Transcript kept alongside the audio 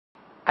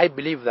I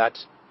believe that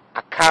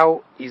a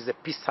cow is a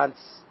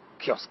peasant's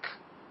kiosk.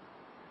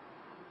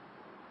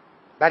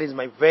 That is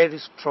my very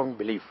strong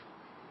belief,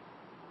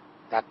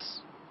 that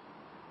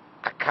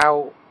a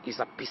cow is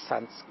a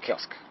peasant's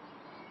kiosk.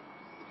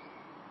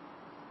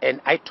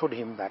 And I told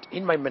him that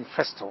in my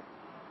manifesto,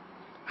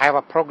 I have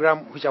a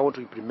program which I want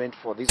to implement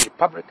for this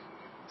republic,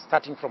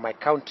 starting from my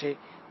county,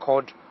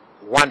 called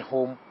One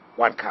Home,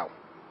 One Cow.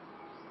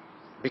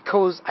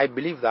 Because I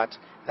believe that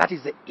that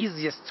is the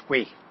easiest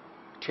way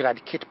to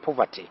eradicate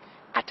poverty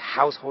at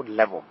household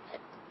level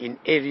in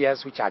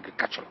areas which are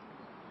agricultural.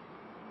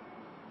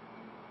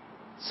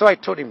 So I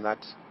told him that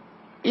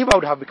if I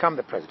would have become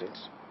the president,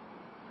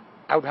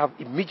 I would have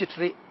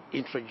immediately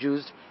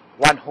introduced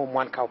One Home,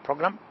 One Cow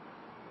program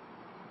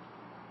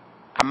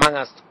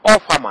amongst all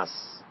farmers,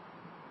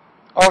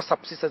 all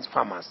subsistence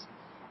farmers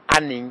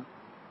earning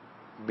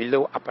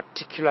below a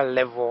particular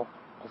level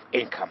of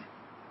income.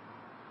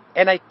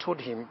 And I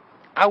told him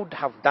I would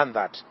have done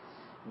that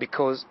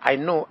because I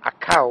know a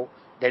cow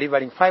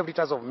delivering 5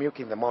 liters of milk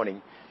in the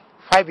morning,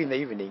 5 in the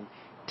evening,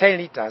 10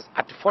 liters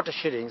at 40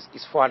 shillings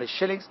is 400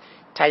 shillings,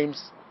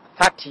 times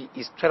 30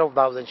 is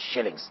 12,000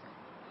 shillings.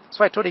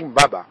 So I told him,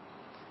 Baba,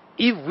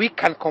 if we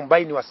can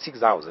combine your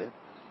 6,000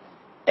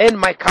 and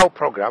my cow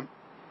program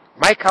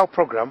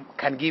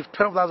can give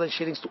 12,000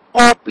 shillings to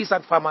all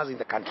peasant farmers in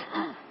the country.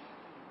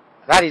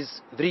 That is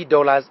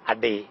 $3 a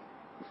day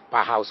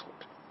per household.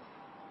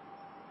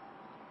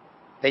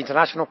 The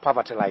international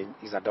poverty line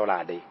is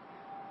 $1 a day,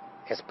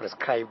 as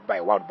prescribed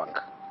by World Bank.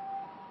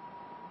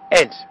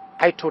 And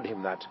I told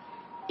him that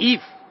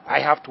if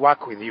I have to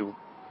work with you,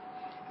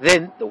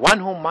 then the One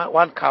Home,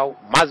 One Cow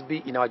must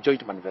be in our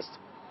joint manifesto,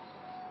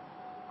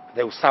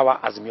 the Usawa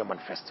Azimio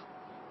manifesto.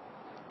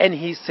 And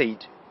he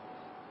said,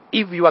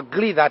 if you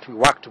agree that we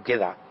work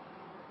together,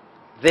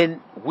 then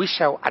we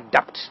shall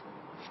adapt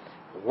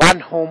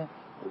One Home,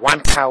 One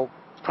Cow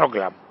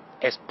program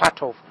as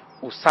part of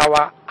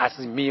Usawa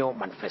Azimio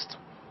manifesto.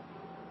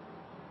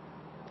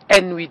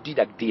 And we did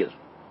a deal.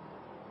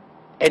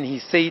 And he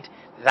said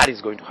that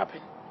is going to happen.